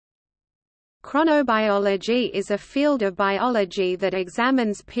Chronobiology is a field of biology that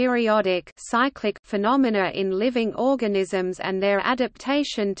examines periodic cyclic phenomena in living organisms and their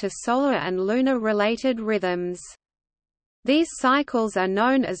adaptation to solar and lunar-related rhythms. These cycles are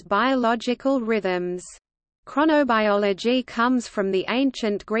known as biological rhythms. Chronobiology comes from the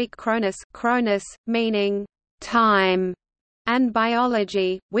ancient Greek chronos, meaning time, and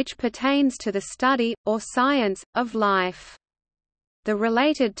biology, which pertains to the study, or science, of life. The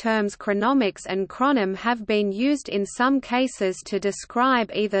related terms chronomics and chronom have been used in some cases to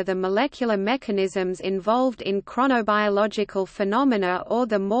describe either the molecular mechanisms involved in chronobiological phenomena or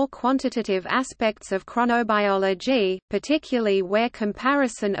the more quantitative aspects of chronobiology, particularly where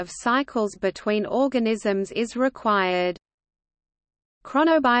comparison of cycles between organisms is required.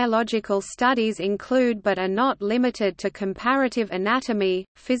 Chronobiological studies include but are not limited to comparative anatomy,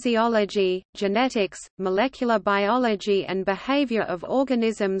 physiology, genetics, molecular biology and behavior of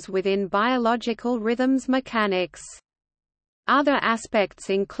organisms within biological rhythms mechanics. Other aspects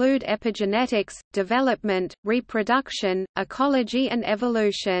include epigenetics, development, reproduction, ecology and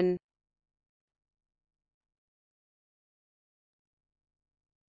evolution.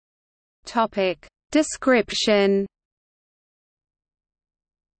 Description.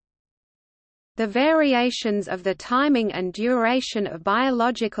 The variations of the timing and duration of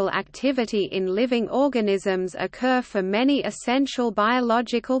biological activity in living organisms occur for many essential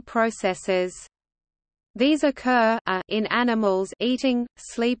biological processes. These occur in animals eating,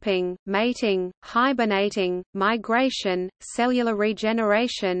 sleeping, mating, hibernating, migration, cellular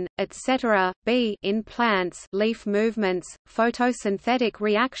regeneration, etc. b in plants leaf movements, photosynthetic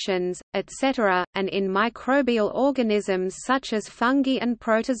reactions, etc., and in microbial organisms such as fungi and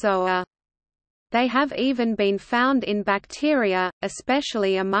protozoa. They have even been found in bacteria,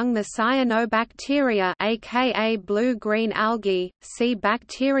 especially among the cyanobacteria aka blue-green algae. See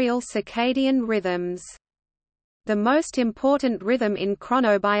bacterial circadian rhythms. The most important rhythm in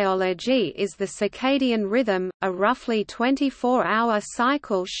chronobiology is the circadian rhythm, a roughly 24-hour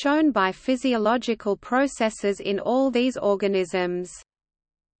cycle shown by physiological processes in all these organisms.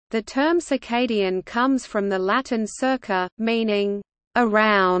 The term circadian comes from the Latin circa, meaning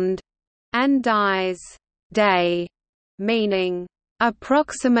around, and dies day, meaning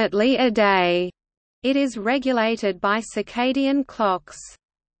approximately a day. It is regulated by circadian clocks.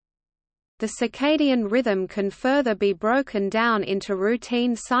 The circadian rhythm can further be broken down into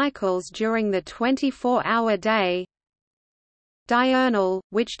routine cycles during the 24-hour day. Diurnal,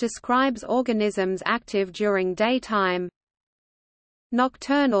 which describes organisms active during daytime.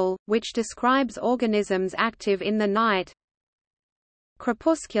 Nocturnal, which describes organisms active in the night.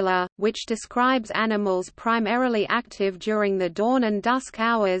 Crepuscular, which describes animals primarily active during the dawn and dusk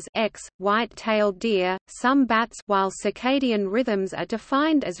hours X, white-tailed deer, some bats. While circadian rhythms are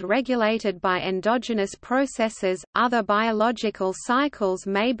defined as regulated by endogenous processes, other biological cycles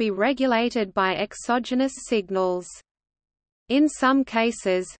may be regulated by exogenous signals. In some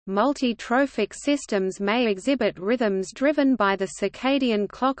cases, multi-trophic systems may exhibit rhythms driven by the circadian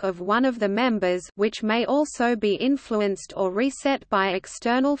clock of one of the members, which may also be influenced or reset by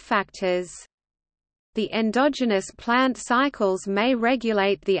external factors. The endogenous plant cycles may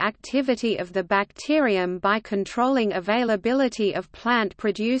regulate the activity of the bacterium by controlling availability of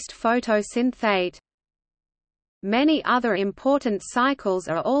plant-produced photosynthate. Many other important cycles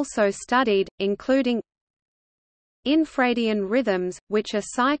are also studied, including infradian rhythms, which are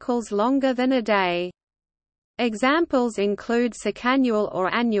cycles longer than a day. Examples include circannual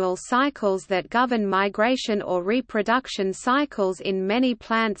or annual cycles that govern migration or reproduction cycles in many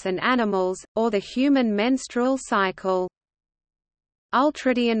plants and animals, or the human menstrual cycle.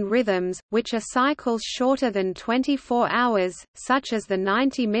 Ultradian rhythms, which are cycles shorter than 24 hours, such as the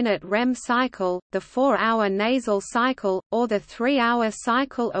 90-minute REM cycle, the 4-hour nasal cycle, or the 3-hour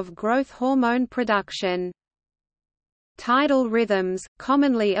cycle of growth hormone production. Tidal rhythms,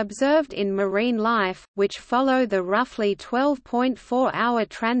 commonly observed in marine life, which follow the roughly 12.4-hour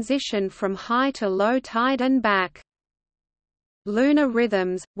transition from high to low tide and back. Lunar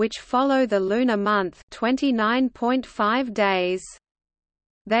rhythms, which follow the lunar month 29.5 days.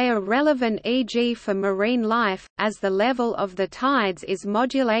 They are relevant e.g. for marine life, as the level of the tides is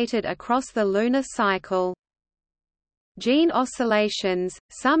modulated across the lunar cycle. Gene oscillations –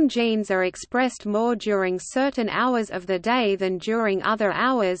 some genes are expressed more during certain hours of the day than during other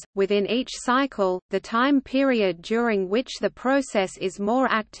hours. Within each cycle, the time period during which the process is more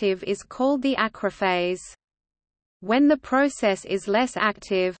active is called the acrophase. When the process is less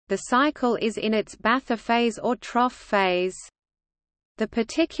active, the cycle is in its bathyphase or trough phase. The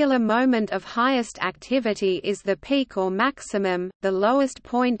particular moment of highest activity is the peak or maximum, the lowest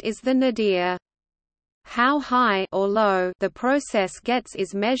point is the nadir. How high or low the process gets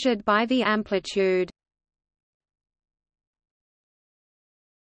is measured by the amplitude.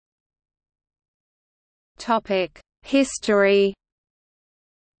 History.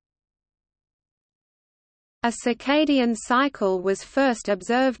 A circadian cycle was first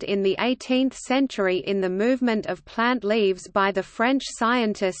observed in the 18th century in the movement of plant leaves by the French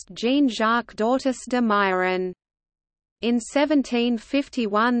scientist Jean-Jacques d'Ortis de Meyron. In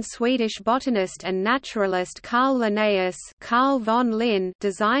 1751 Swedish botanist and naturalist Carl Linnaeus Carl von Linn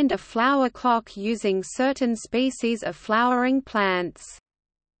designed a flower clock using certain species of flowering plants.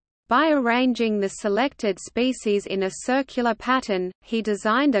 By arranging the selected species in a circular pattern, he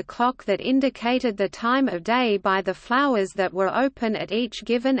designed a clock that indicated the time of day by the flowers that were open at each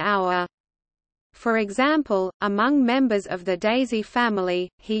given hour. For example, among members of the daisy family,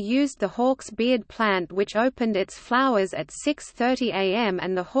 he used the hawk's beard plant which opened its flowers at 6:30 am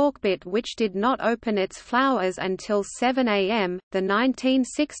and the hawkbit which did not open its flowers until 7 am. The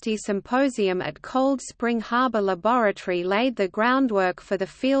 1960 symposium at Cold Spring Harbor Laboratory laid the groundwork for the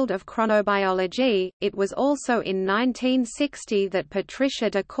field of chronobiology. It was also in 1960 that Patricia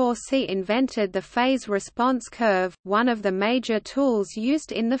de Courcy invented the phase response curve, one of the major tools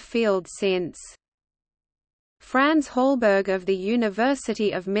used in the field since. Franz Hallberg of the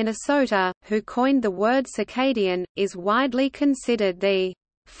University of Minnesota, who coined the word circadian, is widely considered the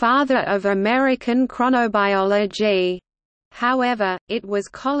father of American chronobiology. However, it was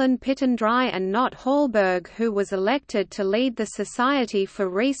Colin Pittendry and not Hallberg who was elected to lead the Society for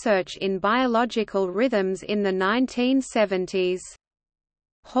Research in Biological Rhythms in the 1970s.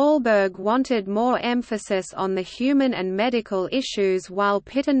 Hallberg wanted more emphasis on the human and medical issues while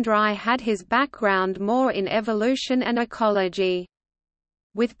Pittendry had his background more in evolution and ecology.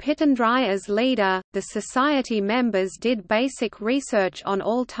 With Pittendry as leader, the Society members did basic research on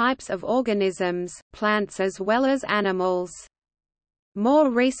all types of organisms, plants as well as animals.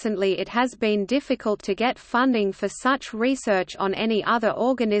 More recently it has been difficult to get funding for such research on any other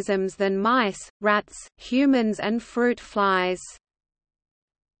organisms than mice, rats, humans and fruit flies.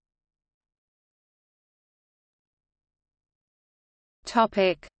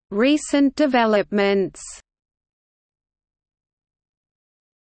 Recent developments.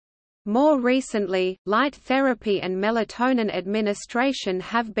 More recently, light therapy and melatonin administration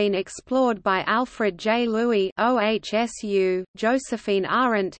have been explored by Alfred J. Louis (OHSU), Josephine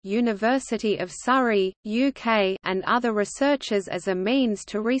Arendt (University of Surrey, UK), and other researchers as a means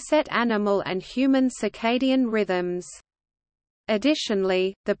to reset animal and human circadian rhythms.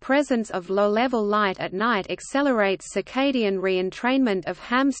 Additionally, the presence of low-level light at night accelerates circadian re-entrainment of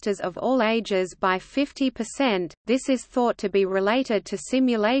hamsters of all ages by 50%. This is thought to be related to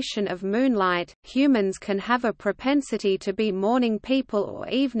simulation of moonlight. Humans can have a propensity to be morning people or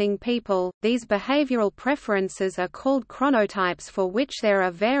evening people. These behavioral preferences are called chronotypes, for which there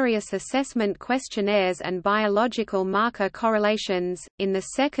are various assessment questionnaires and biological marker correlations. In the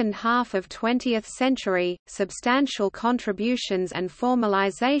second half of 20th century, substantial contributions and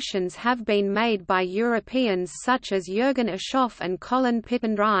formalizations have been made by Europeans such as Jürgen Aschoff and Colin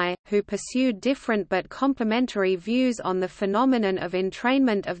Pittendry, who pursued different but complementary views on the phenomenon of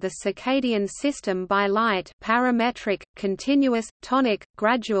entrainment of the circadian system by light: parametric, continuous, tonic,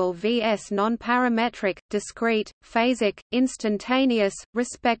 gradual vs non-parametric, discrete, phasic, instantaneous,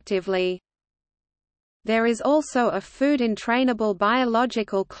 respectively. There is also a food-entrainable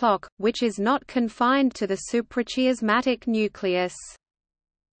biological clock, which is not confined to the suprachiasmatic nucleus.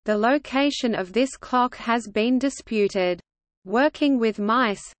 The location of this clock has been disputed. Working with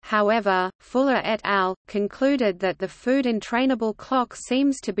mice, however, Fuller et al. Concluded that the food-entrainable clock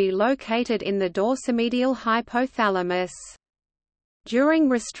seems to be located in the dorsomedial hypothalamus. During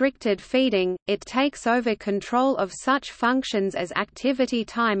restricted feeding, it takes over control of such functions as activity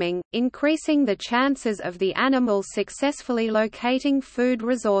timing, increasing the chances of the animal successfully locating food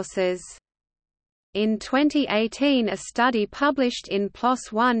resources. In 2018, a study published in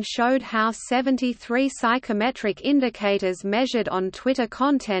PLOS ONE showed how 73 psychometric indicators measured on Twitter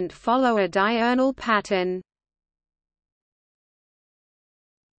content follow a diurnal pattern.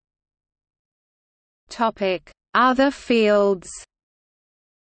 Other fields.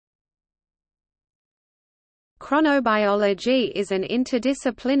 Chronobiology is an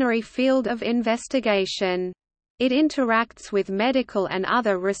interdisciplinary field of investigation. It interacts with medical and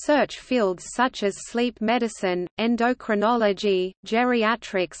other research fields such as sleep medicine, endocrinology,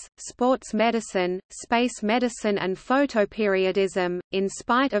 geriatrics, sports medicine, space medicine, and photoperiodism. In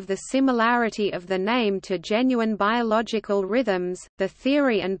spite of the similarity of the name to genuine biological rhythms, the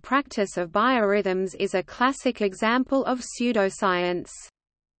theory and practice of biorhythms is a classic example of pseudoscience.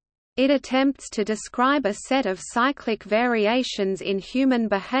 It attempts to describe a set of cyclic variations in human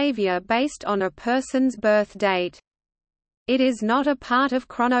behavior based on a person's birth date. It is not a part of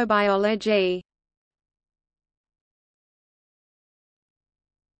chronobiology.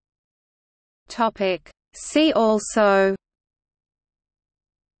 See also: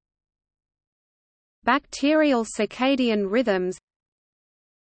 Bacterial circadian rhythms,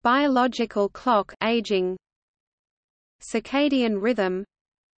 Biological clock aging, Circadian rhythm,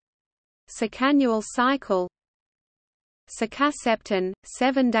 Circannual cycle, Circaseptan,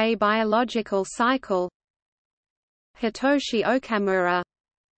 7-day biological cycle, Hitoshi Okamura,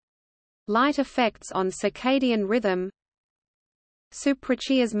 Light effects on circadian rhythm,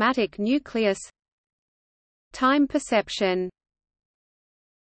 Suprachiasmatic nucleus, Time perception.